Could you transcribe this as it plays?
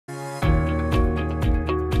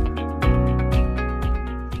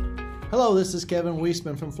Hello, this is Kevin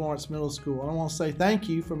Weisman from Florence Middle School, and I want to say thank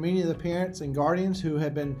you for many of the parents and guardians who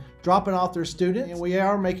have been dropping off their students, and we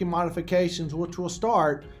are making modifications which will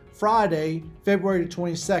start Friday, February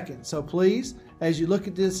 22nd. So please, as you look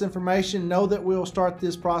at this information, know that we'll start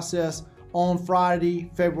this process on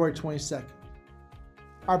Friday, February 22nd.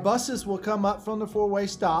 Our buses will come up from the four-way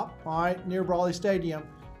stop, all right, near Brawley Stadium,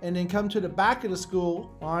 and then come to the back of the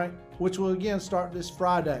school, all right, which will again start this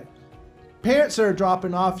Friday. Parents that are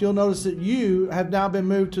dropping off, you'll notice that you have now been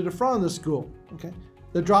moved to the front of the school. Okay,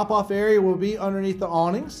 the drop-off area will be underneath the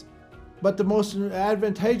awnings, but the most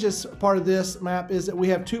advantageous part of this map is that we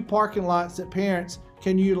have two parking lots that parents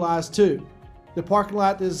can utilize too. The parking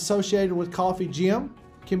lot that is associated with Coffee Gym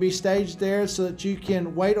can be staged there so that you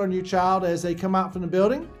can wait on your child as they come out from the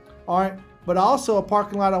building. All right, but also a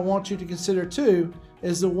parking lot I want you to consider too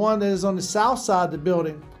is the one that is on the south side of the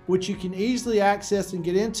building, which you can easily access and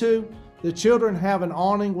get into. The children have an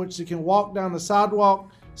awning which they can walk down the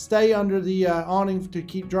sidewalk, stay under the awning to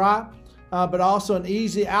keep dry, but also an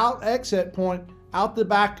easy exit point out the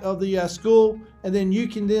back of the school, and then you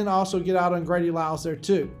can then also get out on Grady Lyles there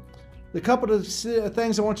too. The couple of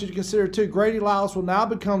things I want you to consider too, Grady Lyles will now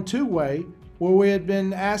become two-way, where we had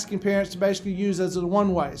been asking parents to basically use as a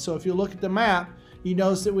one-way. So if you look at the map, you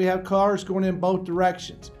notice that we have cars going in both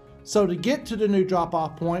directions. So to get to the new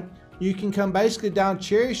drop-off point, you can come basically down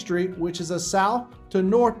Cherry Street, which is a south to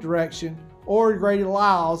north direction, or Grady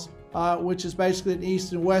Lyles, which is basically an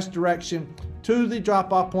east and west direction, to the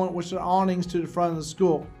drop-off point, which are awnings to the front of the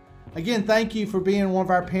school. Again, thank you for being one of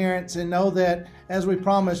our parents, and know that, as we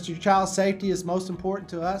promised, your child's safety is most important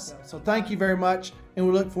to us. So thank you very much, and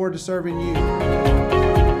we look forward to serving you.